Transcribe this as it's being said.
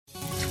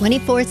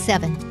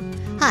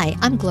24/7. Hi,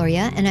 I'm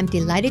Gloria, and I'm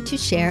delighted to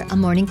share a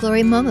Morning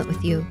Glory moment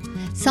with you.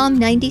 Psalm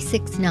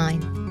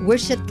 96:9,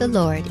 worship the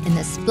Lord in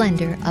the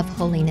splendor of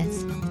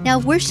holiness. Now,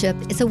 worship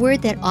is a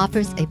word that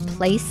offers a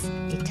place,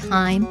 a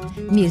time,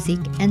 music,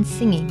 and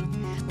singing.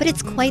 But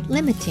it's quite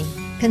limiting,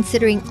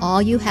 considering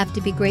all you have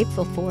to be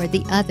grateful for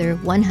the other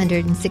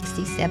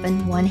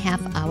 167 1/2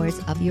 hours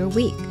of your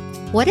week.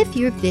 What if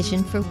your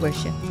vision for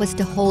worship was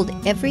to hold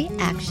every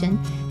action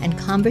and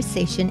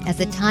conversation as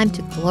a time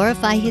to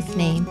glorify His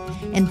name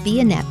and be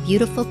in that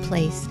beautiful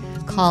place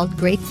called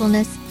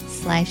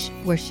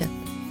gratefulness/worship?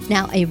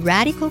 Now, a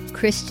radical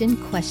Christian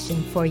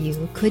question for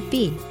you could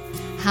be,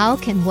 how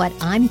can what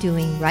I'm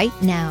doing right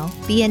now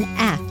be an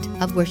act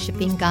of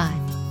worshiping God?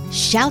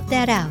 Shout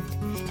that out,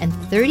 and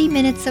 30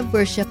 minutes of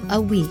worship a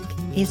week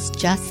is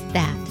just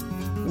that,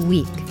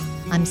 week.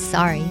 I'm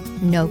sorry,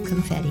 no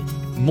confetti.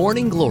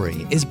 Morning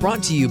Glory is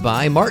brought to you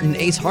by Martin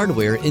Ace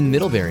Hardware in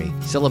Middlebury,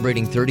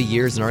 celebrating 30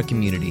 years in our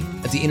community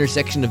at the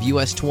intersection of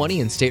US 20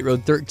 and State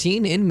Road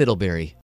 13 in Middlebury.